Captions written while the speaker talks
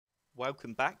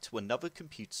welcome back to another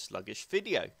Computer Sluggish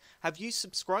video. Have you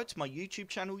subscribed to my YouTube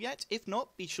channel yet? If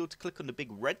not, be sure to click on the big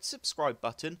red subscribe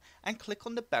button and click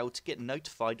on the bell to get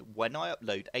notified when I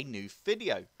upload a new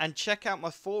video. And check out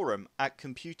my forum at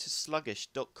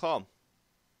computersluggish.com.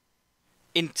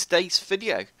 In today's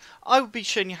video, I will be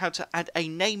showing you how to add a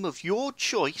name of your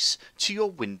choice to your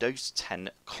Windows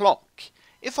 10 clock.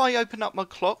 If I open up my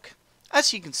clock,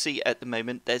 as you can see at the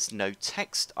moment, there's no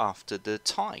text after the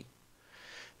time.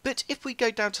 But if we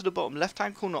go down to the bottom left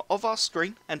hand corner of our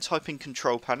screen and type in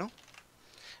Control Panel,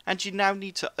 and you now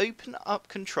need to open up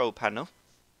Control Panel,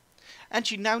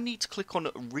 and you now need to click on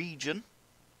Region.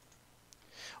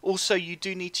 Also, you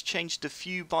do need to change the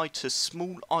view by to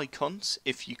small icons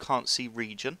if you can't see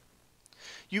region.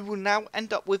 You will now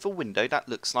end up with a window that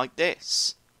looks like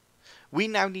this. We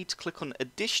now need to click on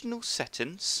Additional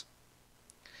Settings,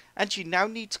 and you now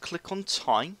need to click on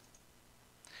Time.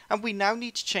 And we now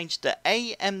need to change the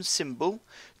AM symbol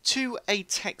to a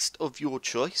text of your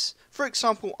choice. For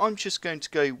example, I'm just going to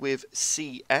go with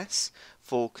CS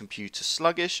for Computer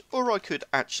Sluggish, or I could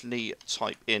actually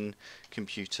type in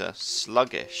Computer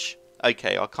Sluggish.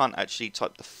 Okay, I can't actually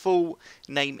type the full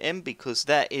name in because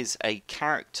there is a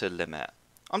character limit.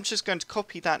 I'm just going to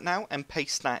copy that now and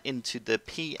paste that into the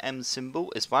PM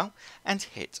symbol as well and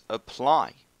hit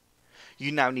apply.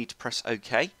 You now need to press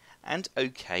OK and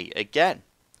OK again.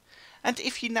 And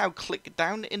if you now click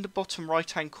down in the bottom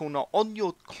right hand corner on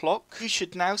your clock, you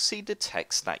should now see the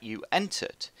text that you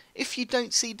entered. If you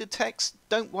don't see the text,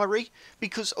 don't worry,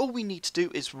 because all we need to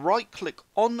do is right click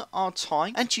on our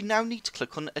time, and you now need to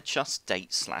click on Adjust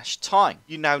Date/Time.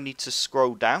 You now need to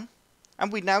scroll down,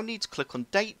 and we now need to click on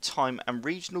Date, Time and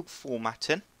Regional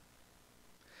Formatting.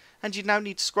 And you now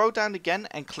need to scroll down again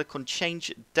and click on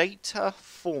Change Data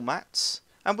Formats.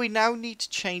 And we now need to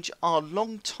change our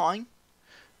long time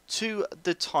to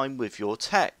the time with your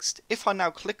text. If I now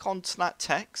click onto that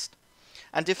text,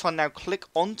 and if I now click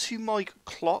onto my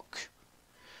clock,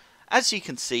 as you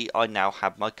can see, I now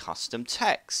have my custom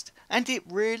text, and it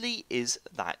really is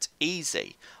that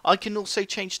easy. I can also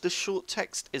change the short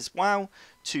text as well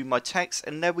to my text,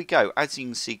 and there we go. As you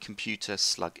can see, Computer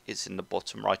Slug is in the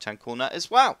bottom right hand corner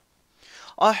as well.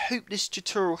 I hope this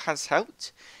tutorial has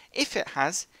helped. If it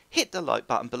has, hit the like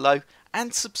button below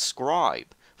and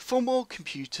subscribe for more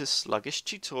Computer Sluggish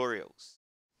tutorials.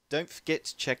 Don't forget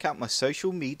to check out my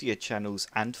social media channels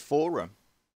and forum.